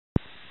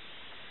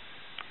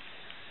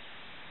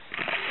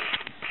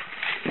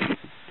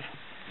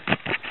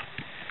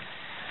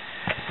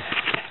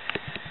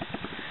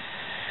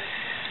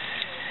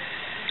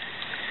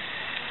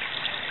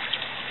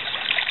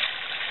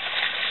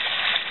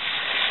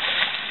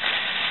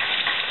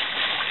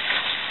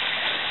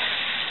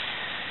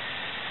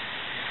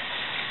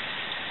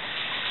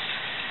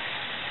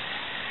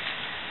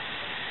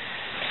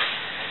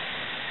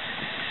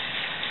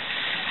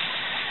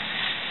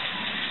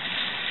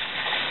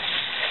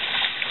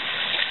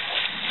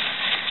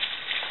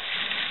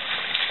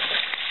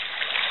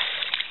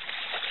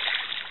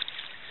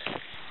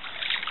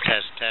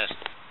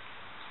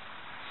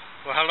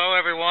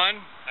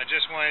everyone. I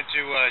just wanted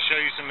to show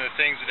you some of the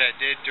things that I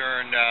did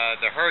during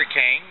the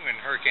hurricane, when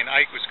Hurricane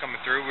Ike was coming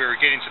through. We were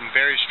getting some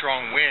very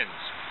strong winds,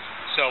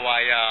 so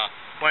I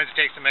wanted to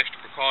take some extra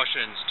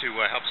precautions to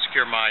help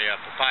secure my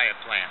papaya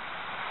plant.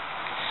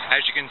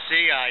 As you can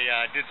see,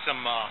 I did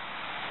some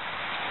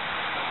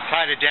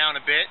tied it down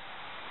a bit,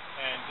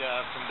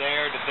 and from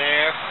there to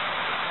there.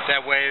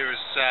 That way, it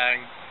was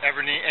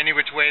any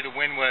which way the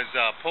wind was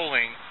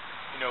pulling,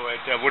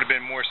 it would have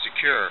been more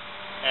secure.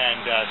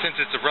 And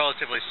since it's a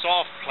relatively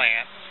soft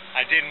plant,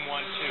 I didn't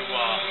want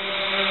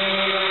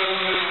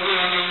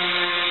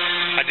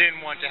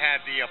to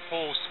have the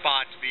pull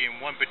spot to be in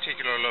one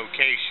particular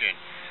location.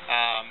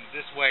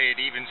 This way,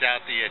 it evens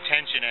out the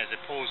tension as it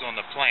pulls on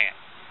the plant.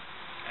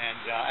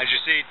 And as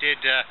you see, it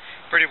did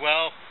pretty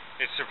well.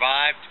 It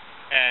survived,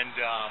 and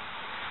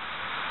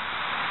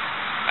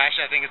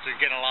actually, I think it's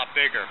getting a lot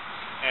bigger.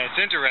 And it's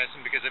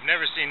interesting because I've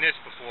never seen this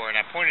before, and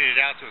I pointed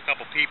it out to a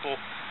couple people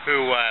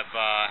who have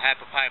had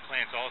papaya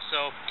plants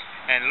also,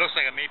 and it looks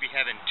like I may be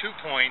having 2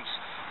 points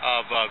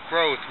of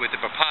growth with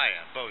the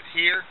papaya, both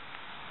here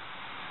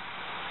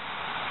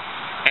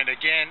and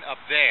again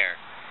up there.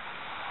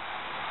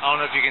 I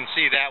don't know if you can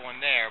see that one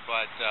there,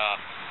 but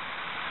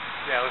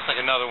yeah, it looks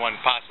like another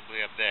one possibly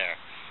up there.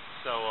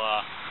 So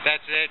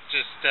that's it,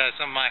 just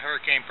some of my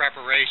hurricane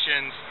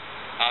preparations.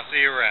 I'll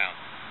see you around.